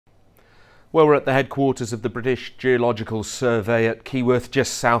Well, we're at the headquarters of the British Geological Survey at Keyworth,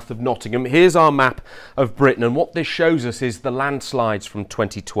 just south of Nottingham. Here's our map of Britain, and what this shows us is the landslides from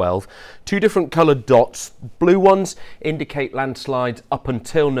 2012. Two different coloured dots. Blue ones indicate landslides up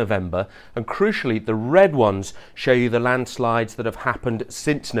until November, and crucially the red ones show you the landslides that have happened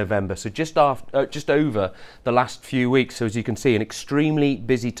since November, so just over the last few weeks. So as you can see, an extremely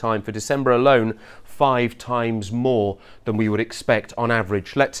busy time. For December alone, 5 times more than we would expect on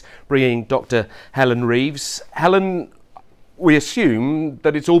average. Let's bring in Dr. Helen Reeves. Helen, we assume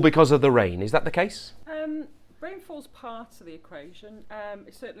that it's all because of the rain. Is that the case? Rainfall's part of the equation.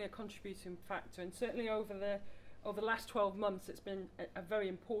 It's certainly a contributing factor, and certainly over the last 12 months it's been a very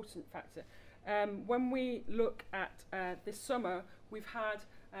important factor. When we look at this summer, we've had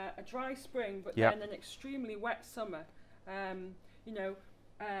a dry spring, but then an extremely wet summer.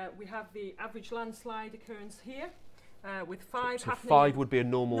 We have the average landslide occurrence here, with 5 happening. 5 would be a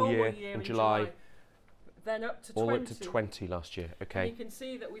normal year in July. Then up to all 20. Up to 20 last year. Okay. And you can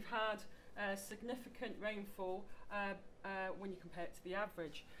see that we've had significant rainfall when you compare it to the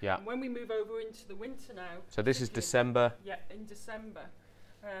average. Yeah. And when we move over into the winter now. So this is December. Yeah, in December.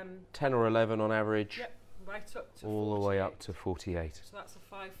 10 or 11 on average. Yep, right up to all 48. The way up to 48. So that's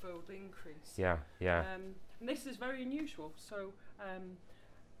a 5-fold increase. Yeah, yeah. And this is very unusual. So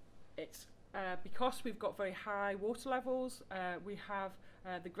it's because we've got very high water levels. We have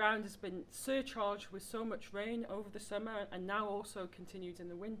the ground has been surcharged with so much rain over the summer, and now also continued in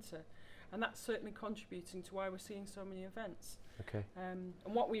the winter, and that's certainly contributing to why we're seeing so many events. Okay. And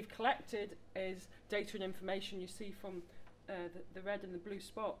what we've collected is data and information you see from the red and the blue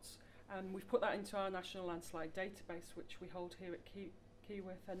spots, and we've put that into our national landslide database, which we hold here at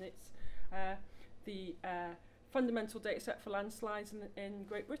Keyworth, and it's the fundamental data set for landslides in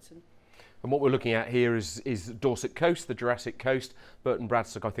Great Britain. And what we're looking at here is Dorset Coast, the Jurassic Coast, Burton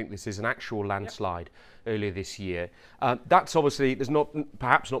Bradstock. I think this is an actual landslide earlier this year. That's obviously, there's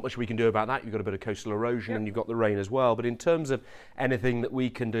perhaps not much we can do about that. You've got a bit of coastal erosion and you've got the rain as well. But in terms of anything that we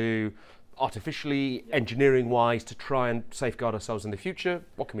can do artificially, engineering-wise, to try and safeguard ourselves in the future,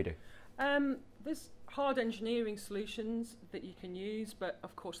 what can we do? There's hard engineering solutions that you can use, but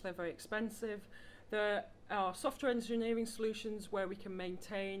of course they're very expensive. There are software engineering solutions where we can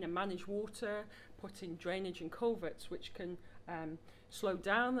maintain and manage water, put in drainage and culverts, which can slow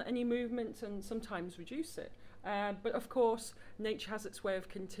down any movement and sometimes reduce it. But of course, nature has its way of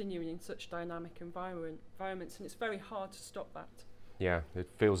continuing in such dynamic environments, and it's very hard to stop that. Yeah, it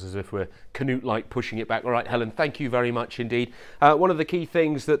feels as if we're Canute-like pushing it back. All right, Helen, thank you very much indeed. One of the key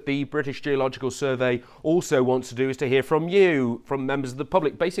things that the British Geological Survey also wants to do is to hear from you, from members of the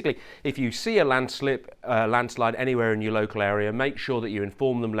public. Basically, if you see a landslide anywhere in your local area, make sure that you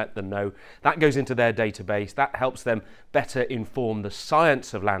inform them, let them know. That goes into their database. That helps them better inform the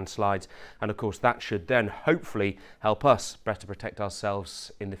science of landslides. And of course, that should then hopefully help us better protect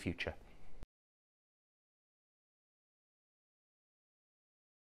ourselves in the future.